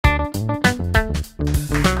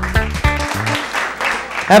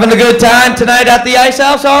Having a good time tonight at the Ice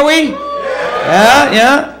House, are we?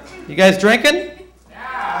 Yeah. You guys drinking?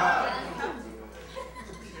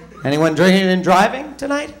 Anyone drinking and driving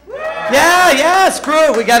tonight? Yeah,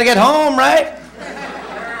 screw it. We got to get home, right?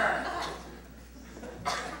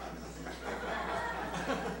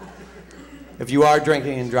 If you are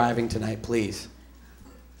drinking and driving tonight, please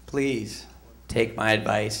take my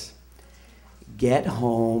advice. Get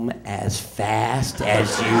home as fast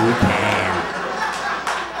as you can.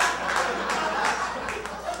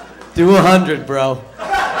 Do 100, bro.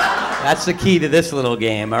 That's the key to this little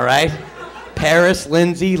game, all right? Paris,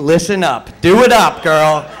 Lindsay, listen up. Do it up,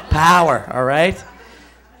 girl. Power, all right?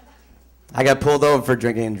 I got pulled over for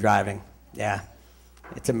drinking and driving. Yeah,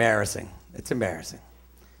 it's embarrassing. It's embarrassing.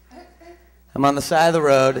 I'm on the side of the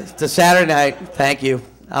road. It's a Saturday night. Thank you.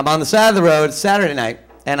 I'm on the side of the road. It's Saturday night,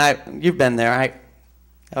 and you've been there.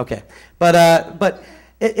 Okay, but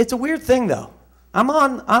it's a weird thing though.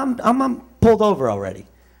 I'm pulled over already,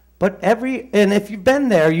 but and if you've been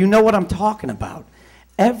there, you know what I'm talking about.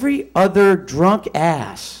 Every other drunk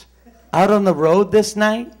ass out on the road this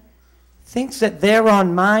night thinks that they're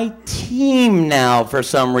on my team now for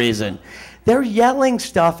some reason. They're yelling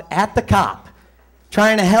stuff at the cop,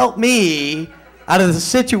 trying to help me out of the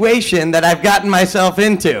situation that I've gotten myself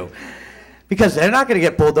into. Because they're not going to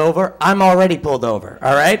get pulled over. I'm already pulled over,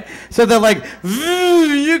 all right? So they're like,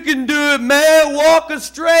 you can do it, man. Walk a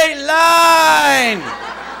straight line.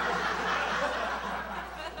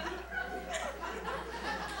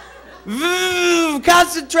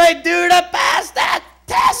 Concentrate, dude. I passed that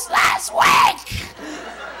test last week.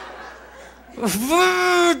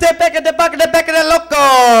 Te peca de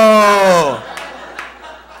loco.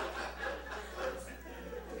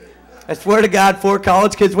 I swear to God, 4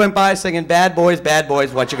 college kids went by singing bad boys,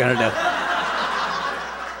 what you gonna do?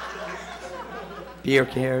 Beer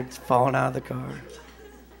cans falling out of the car.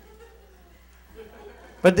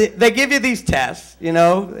 But they give you these tests, you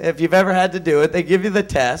know, if you've ever had to do it, they give you the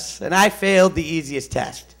tests, and I failed the easiest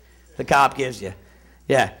test the cop gives you.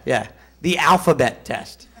 Yeah, the alphabet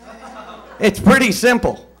test. It's pretty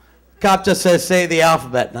simple. Cop just says, say the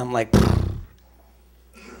alphabet, and I'm like,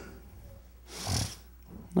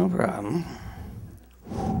 no problem.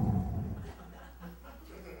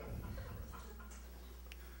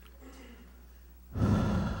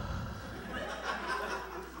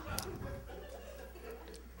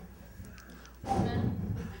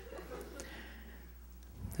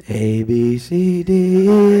 A, B, C, D,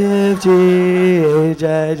 F, G, H,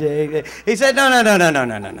 I, J, K. He said,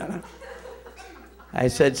 no. I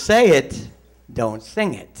said, say it, don't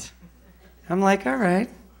sing it. I'm like, all right,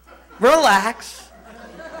 relax.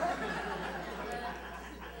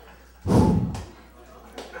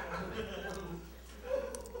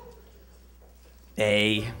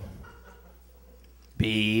 A,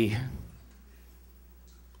 B,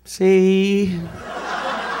 C,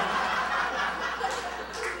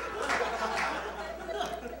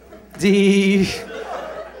 D,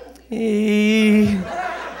 E,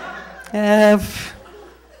 F,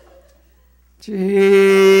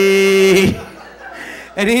 G.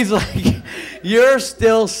 And he's like, you're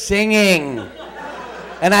still singing.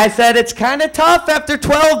 And I said, it's kind of tough after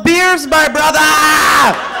 12 beers, my brother.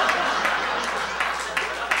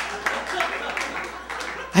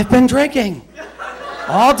 I've been drinking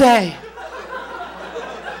all day.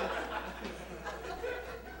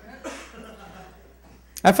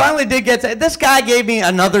 I finally did this guy gave me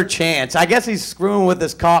another chance. I guess he's screwing with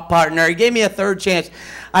his cop partner. He gave me a third chance.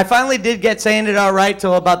 I finally did get saying it all right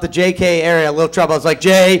till about the JK area, a little trouble. I was like,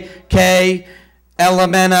 J, K,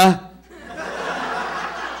 Elementa,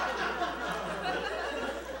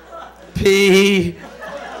 P.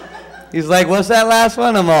 He's like, what's that last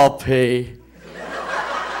one? I'm all P.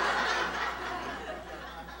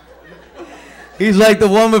 He's like, the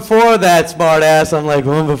one before that, smart ass. I'm like,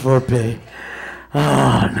 one before P.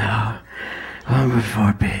 Oh, no. One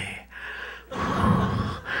before P.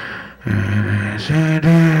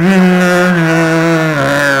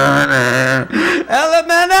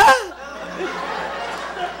 Elementa?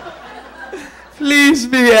 Please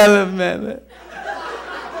be Elementa.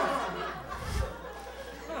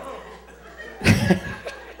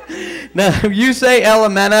 Now, if you say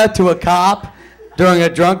Elementa to a cop during a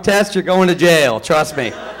drunk test, you're going to jail. Trust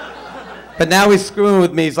me. But now he's screwing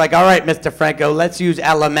with me. He's like, all right, Mr. Franco, let's use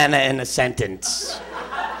Elementa in a sentence.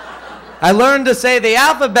 I learned to say the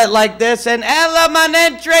alphabet like this in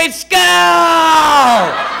elementary school.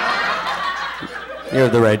 You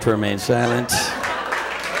have the right to remain silent.